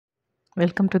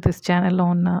Welcome to this channel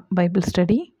on Bible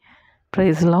study.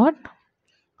 Praise the Lord.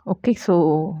 Okay,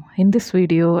 so in this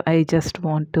video, I just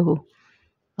want to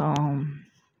um,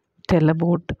 tell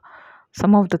about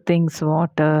some of the things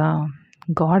what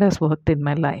God has worked in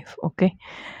my life. Okay,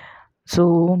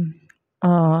 so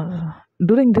uh,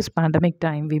 during this pandemic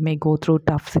time, we may go through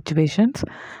tough situations,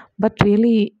 but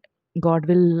really, God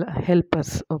will help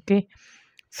us. Okay,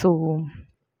 so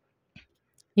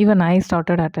even I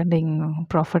started attending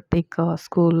prophetic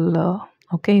school.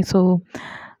 Okay, so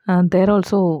there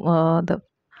also the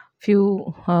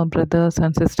few brothers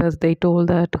and sisters they told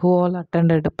that who all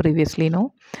attended previously,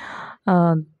 no,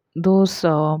 uh, those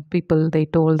people they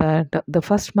told that the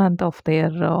first month of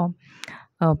their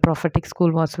prophetic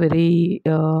school was very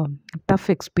tough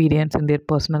experience in their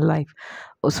personal life.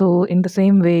 So in the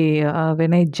same way,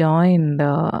 when I joined,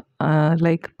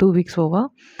 like 2 weeks over,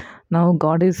 now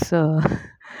God is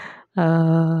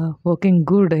working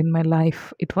good in my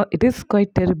life. It is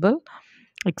quite terrible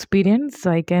experience.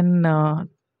 I can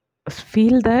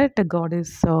feel that God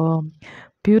is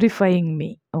purifying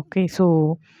me. Okay,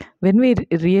 so when we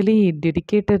really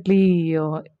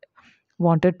dedicatedly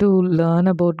wanted to learn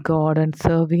about God and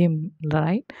serve Him,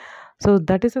 right? So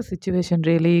that is a situation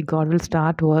really God will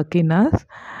start work in us.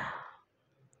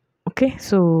 Okay,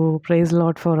 so praise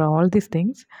Lord for all these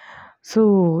things.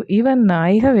 So even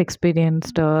I have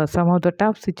experienced some of the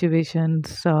tough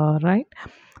situations, right?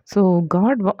 So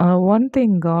one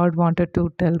thing God wanted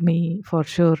to tell me for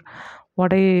sure,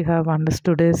 what I have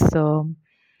understood is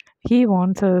He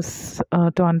wants us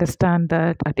to understand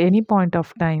that at any point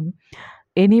of time,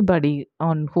 anybody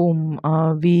on whom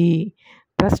we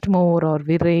trust more or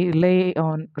we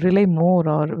rely more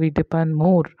or we depend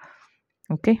more.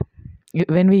 Okay,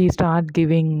 when we start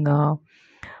giving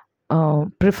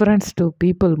preference to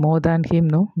people more than Him,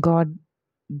 no, God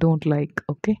don't like.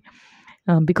 Okay,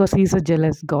 because He's a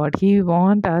jealous God. He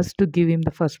want us to give Him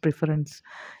the first preference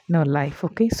in our life.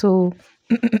 Okay, so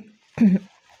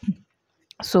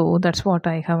so that's what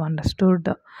I have understood.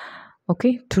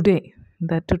 Okay, today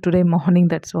morning,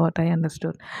 that's what I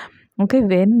understood. Okay,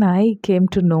 when I came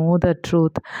to know the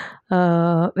truth,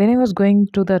 when I was going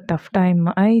through the tough time,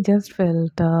 I just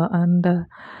felt and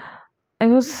I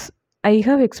was I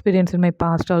have experience in my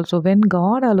past also. When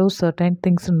God allows certain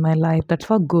things in my life, that's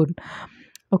for good.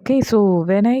 Okay, so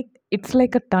it's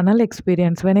like a tunnel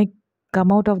experience. When I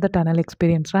come out of the tunnel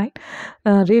experience, right?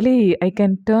 Really, I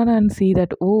can turn and see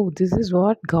that, oh, this is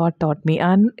what God taught me,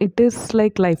 and it is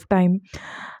like lifetime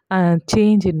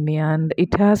change in me, and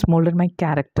it has molded my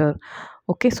character.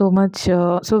 Okay, so much.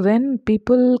 So when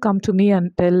people come to me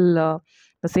and tell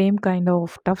the same kind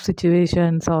of tough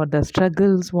situations or the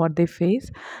struggles what they face,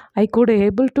 I could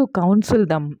able to counsel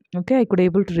them. Okay, I could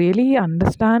able to really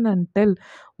understand and tell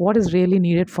what is really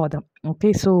needed for them.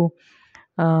 Okay, so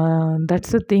that's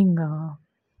the thing.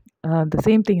 The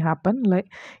same thing happened like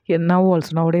here now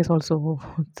also nowadays also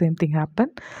same thing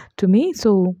happened to me.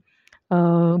 So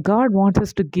God wants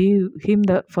us to give Him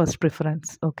the first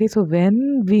preference. Okay, so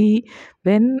when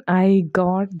I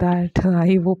got that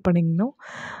eye opening, no,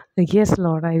 yes,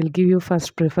 Lord, I will give you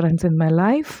first preference in my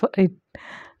life. It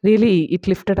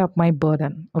lifted up my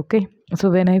burden. Okay, so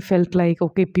when I felt like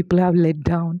okay, people have let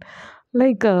down,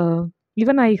 like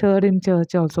even I heard in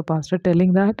church also pastor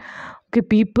telling that okay,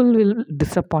 people will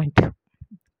disappoint.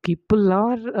 People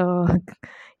are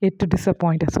yet to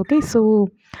disappoint us. Okay, so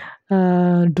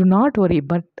do not worry,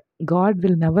 but God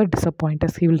will never disappoint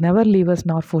us. He will never leave us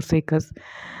nor forsake us.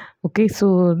 Okay,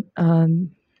 so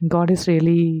God is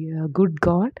really a good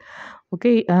God.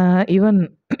 Okay,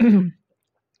 even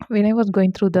when I was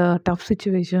going through the tough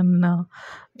situation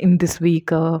in this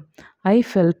week, I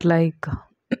felt like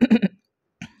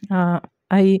uh,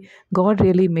 I God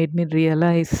really made me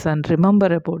realize and remember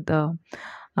about the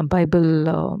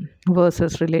Bible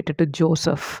verses related to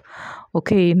Joseph.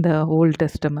 Okay, in the Old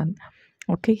Testament.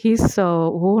 Okay, he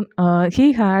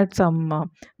had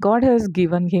some. God has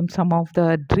given him some of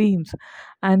the dreams,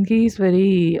 and he is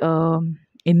very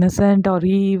innocent, or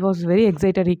he was very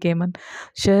excited. He came and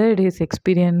shared his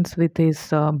experience with his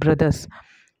brothers.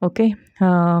 Okay,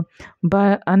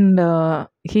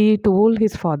 he told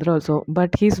his father also,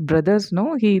 but his brothers,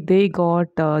 no, they got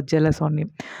jealous on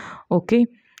him. Okay,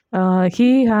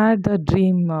 he had the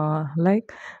dream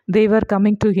like they were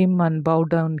coming to him and bow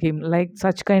down him, like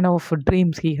such kind of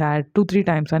dreams he had 2 3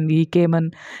 times, and he came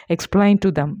and explained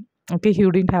to them. Okay, he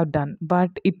wouldn't have done, but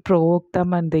it provoked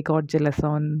them and they got jealous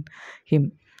on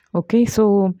him. Okay,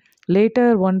 so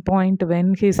later one point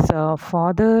when his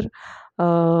father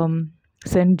um,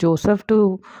 sent Joseph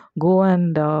to go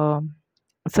and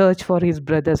search for his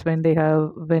brothers when they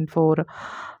have went for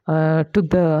took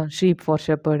the sheep for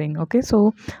shepherding. Okay,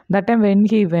 so that time when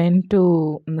he went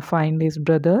to find his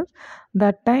brother,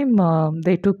 that time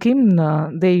they took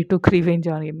revenge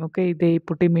on him. Okay, they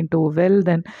put him into a well.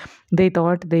 Then they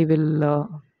thought they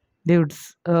would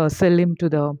sell him to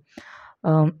the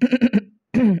um,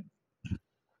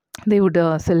 they would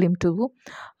sell him to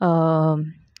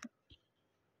um,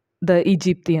 the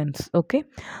Egyptians. Okay,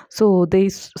 so they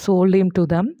sold him to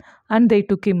them, and they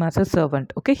took him as a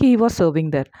servant. Okay, he was serving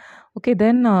there. Okay,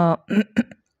 then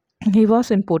he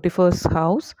was in Potiphar's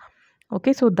house.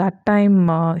 Okay, so that time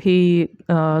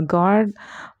God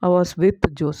was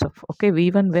with Joseph. Okay,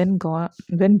 even when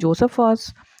Joseph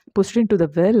was pushed into the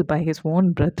well by his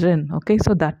own brethren. Okay,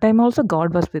 so that time also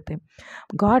God was with him.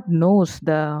 God knows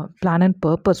the plan and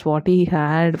purpose what he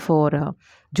had for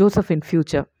Joseph in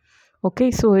future.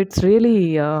 Okay, so it's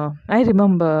really, I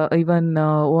remember even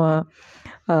one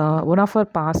of our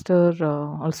pastor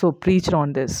also preached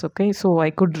on this. Okay, so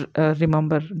I could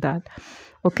remember that.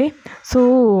 Okay,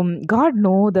 so God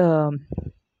know the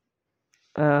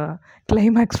uh,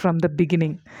 climax from the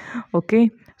beginning. Okay,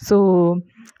 so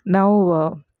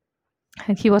now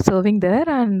he was serving there,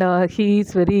 and he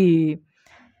is very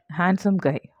handsome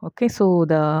guy. Okay, so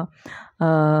the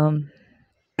um,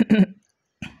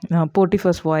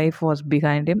 Potiphar's wife was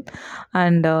behind him,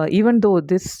 and even though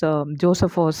this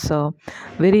Joseph was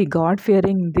very God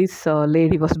fearing, this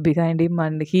lady was behind him,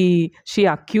 and she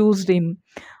accused him.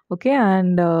 Okay,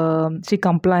 and she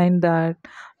complained that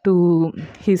to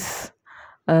his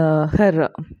her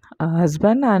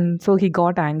husband, and so he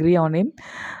got angry on him,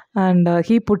 and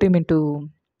he put him into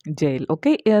jail.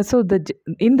 Okay, yeah, so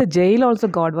in the jail also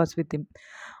God was with him.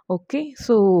 Okay,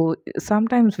 so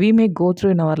sometimes we may go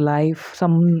through in our life,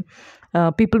 some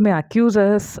people may accuse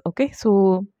us. Okay,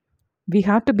 so we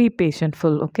have to be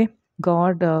patientful. Okay,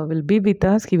 God will be with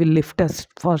us, he will lift us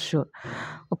for sure.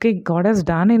 Okay, God has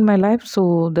done in my life,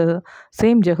 so the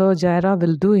same Jehovah Jireh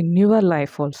will do in your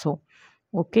life also.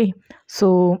 Okay,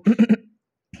 so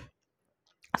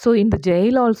so in the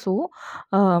jail also,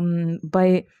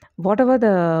 by whatever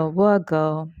the work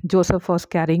Joseph was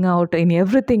carrying out, in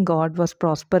everything God was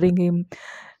prospering him.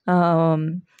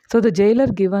 So the jailer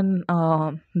given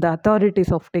the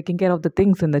authorities of taking care of the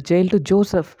things in the jail to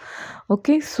Joseph.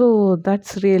 Okay, so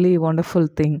that's really wonderful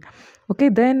thing. Okay,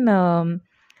 then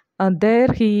there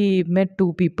he met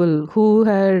two people who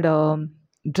had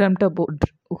dreamt about,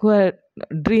 who had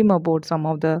dream about some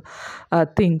of the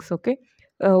things. Okay,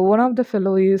 one of the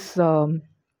fellow is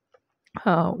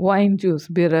wine juice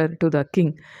bearer to the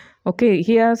king. Okay,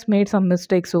 he has made some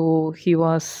mistakes, so he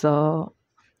was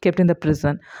kept in the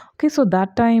prison. Okay, so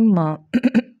that time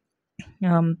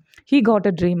he got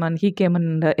a dream, and he came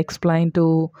and explained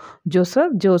to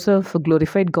Joseph. Joseph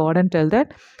glorified God and tell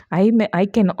that I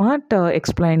cannot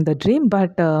explain the dream,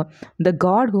 but the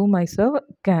God whom I serve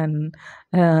can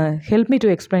help me to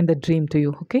explain the dream to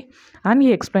you. Okay, and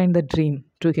he explained the dream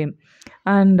to him,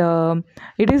 and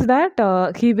it is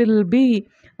that he will be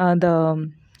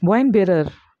the wine bearer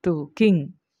to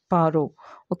King Paro.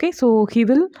 Okay, so he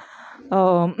will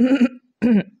um,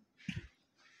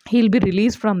 he'll be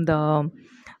released from the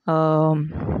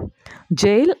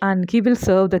jail, and he will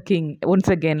serve the king once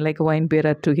again like a wine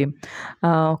bearer to him.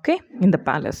 Okay, in the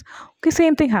palace. Okay,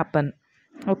 same thing happened.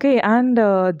 Okay, and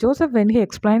Joseph, when he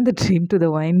explained the dream to the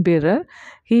wine bearer,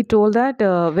 he told that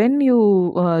when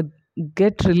you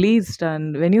get released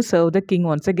and when you serve the king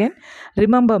once again,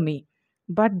 remember me.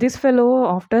 But this fellow,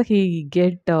 after he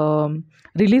get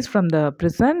released from the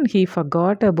prison, he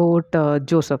forgot about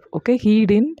Joseph. Okay, he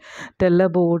didn't tell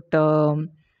about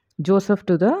Joseph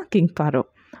to the king Pharaoh.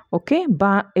 Okay,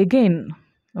 but again,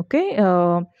 okay,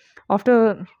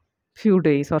 after few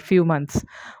days or few months.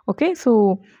 Okay,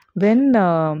 so when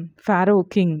Pharaoh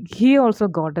king, he also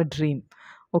got a dream.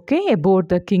 Okay, about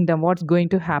the kingdom, what's going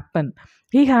to happen.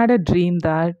 He had a dream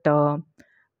that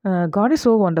God is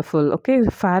so wonderful. Okay,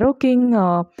 Pharaoh king,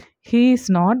 he is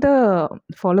not the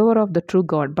follower of the true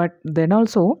God, but then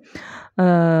also,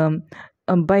 um,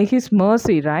 by his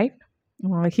mercy, right?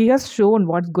 He has shown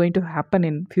what's going to happen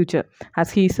in future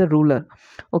as he is a ruler.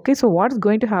 Okay, so what's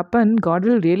going to happen, God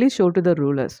will really show to the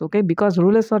rulers. Okay, because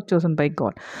rulers are chosen by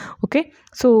God. Okay,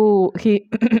 so he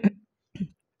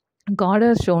God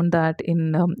has shown that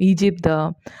in Egypt,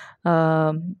 the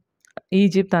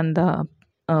Egypt and the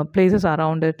places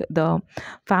around it, the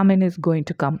famine is going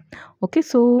to come. Okay,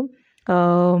 so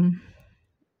um,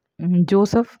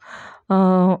 Joseph,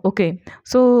 okay,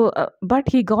 so but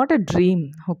he got a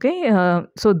dream. Okay,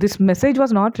 so this message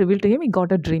was not revealed to him. He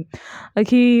got a dream.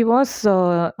 He was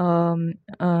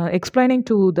explaining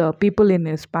to the people in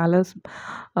his palace.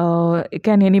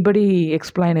 Can anybody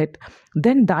explain it?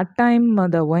 Then that time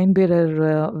the wine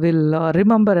bearer will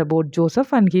remember about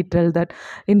Joseph, and he tell that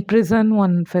in prison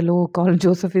one fellow called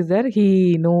Joseph is there.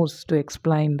 He knows to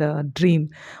explain the dream.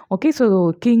 Okay,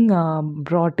 so king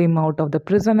brought him out of the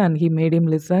prison and he made him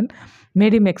listen,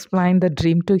 made him explain the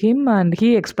dream to him, and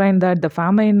he explained that the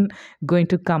famine going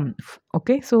to come.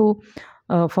 Okay, so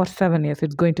for 7 years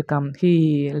it's going to come.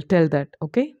 He'll tell that.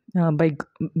 Okay,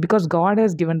 because God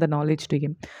has given the knowledge to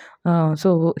him.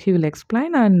 So he will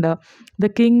explain, and the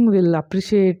king will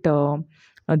appreciate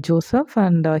Joseph,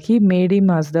 and he made him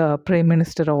as the prime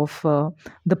minister of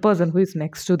the person who is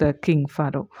next to the king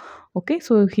Pharaoh. Okay,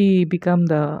 so he become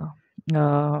the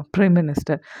prime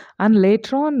minister, and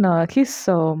later on his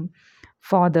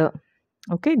father,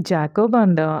 okay, Jacob,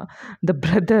 and the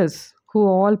brothers who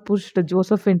all pushed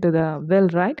Joseph into the well,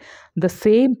 right? The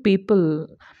same people.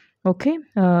 Okay,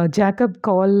 Jacob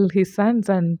call his sons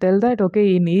and tell that,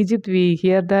 okay, in Egypt we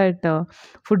hear that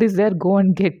food is there, go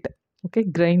and get. Okay,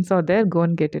 grains are there, go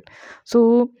and get it.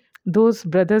 So those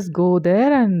brothers go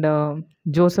there, and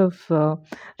Joseph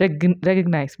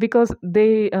recognize, because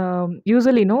they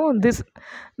usually know this.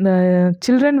 The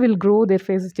children will grow, their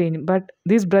faces change, but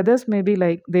these brothers maybe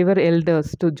like they were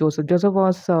elders to Joseph. Joseph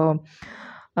was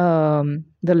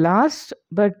the last,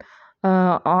 but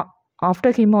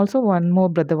after him also one more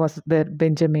brother was there,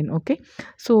 Benjamin. Okay,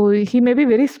 so he may be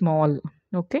very small.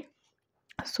 Okay,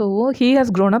 so he has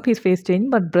grown up, his face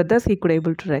changed, but brothers he could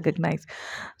able to recognize.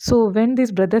 So when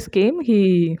these brothers came,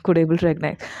 he could able to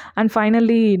recognize. And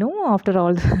finally, after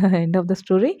all the end of the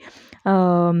story,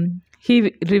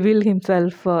 he revealed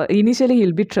himself. Initially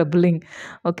he'll be troubling,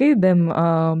 okay, them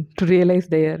to realize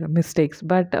their mistakes,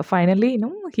 but finally,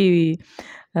 he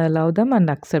love them and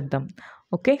accept them.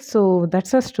 Okay, so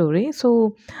that's a story.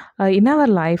 So in our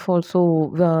life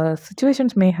also,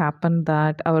 situations may happen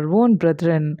that our own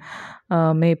brethren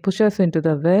may push us into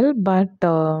the well, but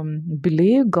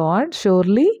believe God,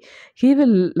 surely He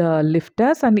will lift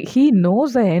us, and He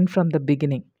knows the end from the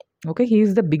beginning. Okay, He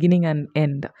is the beginning and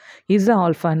end. He is the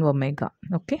Alpha and Omega.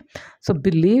 Okay, so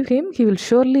believe Him, He will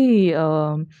surely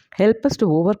help us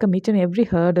to overcome each and every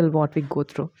hurdle what we go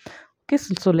through. Okay,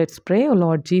 so let's pray. Oh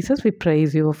Lord Jesus, we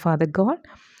praise you, O Father God.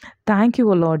 Thank you,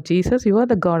 O Lord Jesus. You are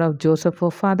the God of Joseph, O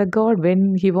Father God.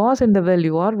 When he was in the well,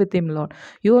 you are with him, Lord.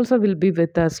 You also will be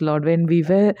with us, Lord. When we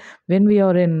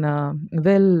are in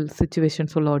well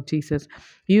situations, O Lord Jesus.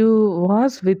 You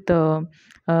was with you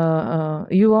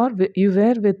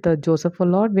were with Joseph, O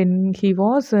Lord, when he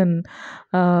was in.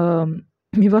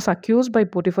 He was accused by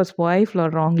Potiphar's wife,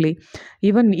 Lord, wrongly.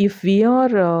 Even if we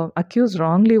are accused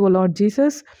wrongly, O Lord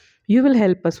Jesus, you will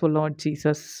help us, O Lord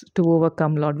Jesus, to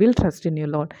overcome, Lord. We'll trust in you,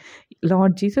 Lord.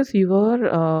 Lord Jesus, you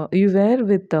were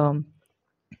with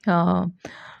uh,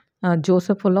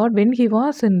 Joseph, O Lord, when he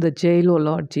was in the jail, O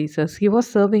Lord Jesus. He was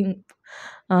serving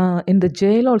in the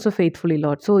jail also faithfully,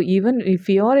 Lord. So even if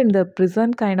we are in the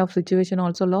prison kind of situation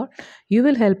also, Lord, you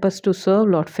will help us to serve,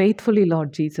 Lord, faithfully,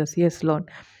 Lord Jesus. Yes, Lord.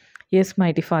 Yes,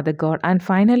 mighty Father God. And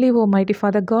finally, oh mighty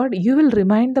Father God, you will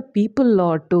remind the people,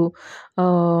 Lord, to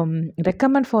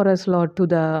recommend for us, Lord, to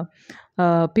the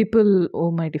people,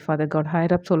 oh mighty Father God,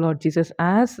 higher up, so Lord Jesus,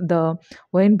 as the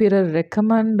wine bearer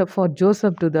recommend for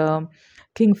Joseph to the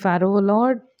King Pharaoh,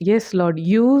 Lord. Yes, Lord,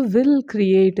 you will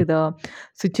create the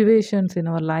situations in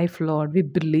our life, Lord. We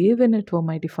believe in it,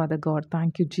 Almighty Father God.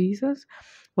 Thank you, Jesus.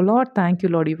 Oh Lord, thank you,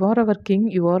 Lord. You are our King.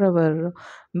 You are our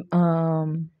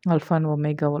Alpha and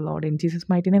Omega, oh Lord. In Jesus'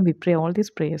 mighty name, we pray all these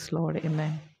prayers, Lord.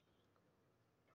 Amen.